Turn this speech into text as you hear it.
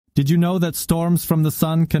Did you know that storms from the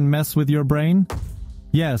sun can mess with your brain?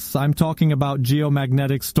 Yes, I'm talking about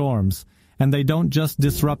geomagnetic storms, and they don't just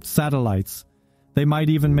disrupt satellites. They might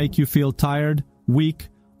even make you feel tired, weak,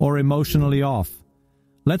 or emotionally off.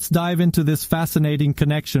 Let's dive into this fascinating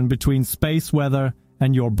connection between space weather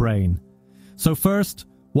and your brain. So first,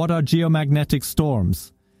 what are geomagnetic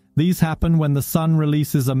storms? These happen when the sun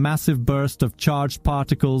releases a massive burst of charged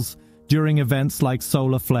particles during events like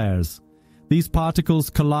solar flares. These particles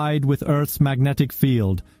collide with Earth's magnetic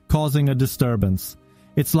field, causing a disturbance.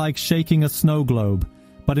 It's like shaking a snow globe,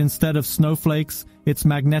 but instead of snowflakes, it's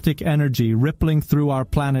magnetic energy rippling through our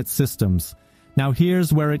planet's systems. Now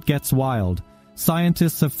here's where it gets wild.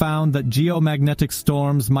 Scientists have found that geomagnetic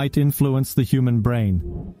storms might influence the human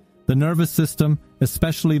brain. The nervous system,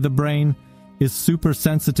 especially the brain, is super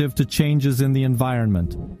sensitive to changes in the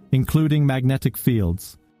environment, including magnetic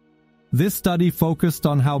fields. This study focused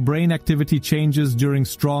on how brain activity changes during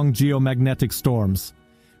strong geomagnetic storms.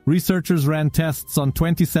 Researchers ran tests on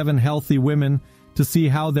 27 healthy women to see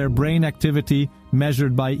how their brain activity,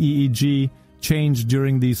 measured by EEG, changed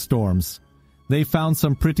during these storms. They found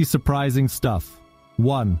some pretty surprising stuff.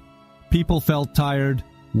 1. People felt tired,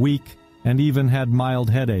 weak, and even had mild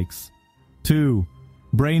headaches. 2.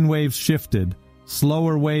 Brain waves shifted.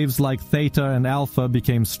 Slower waves like theta and alpha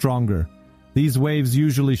became stronger. These waves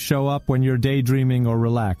usually show up when you're daydreaming or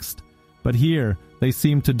relaxed, but here they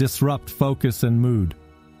seem to disrupt focus and mood.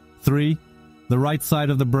 3. The right side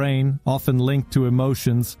of the brain, often linked to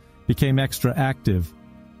emotions, became extra active,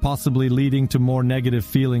 possibly leading to more negative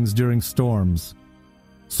feelings during storms.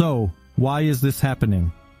 So, why is this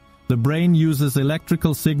happening? The brain uses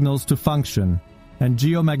electrical signals to function, and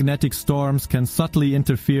geomagnetic storms can subtly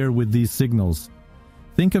interfere with these signals.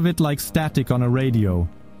 Think of it like static on a radio.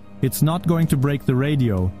 It's not going to break the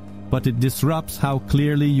radio, but it disrupts how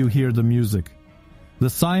clearly you hear the music. The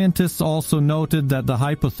scientists also noted that the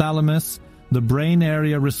hypothalamus, the brain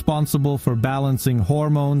area responsible for balancing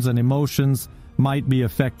hormones and emotions, might be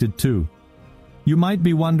affected too. You might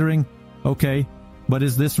be wondering, okay, but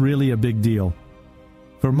is this really a big deal?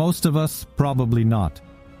 For most of us, probably not.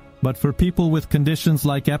 But for people with conditions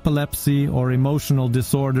like epilepsy or emotional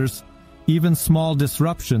disorders, even small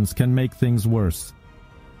disruptions can make things worse.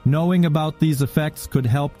 Knowing about these effects could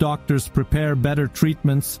help doctors prepare better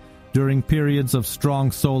treatments during periods of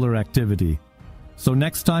strong solar activity. So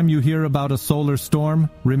next time you hear about a solar storm,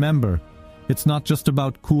 remember, it's not just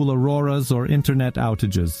about cool auroras or internet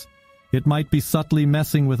outages. It might be subtly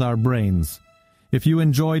messing with our brains. If you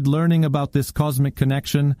enjoyed learning about this cosmic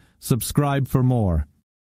connection, subscribe for more.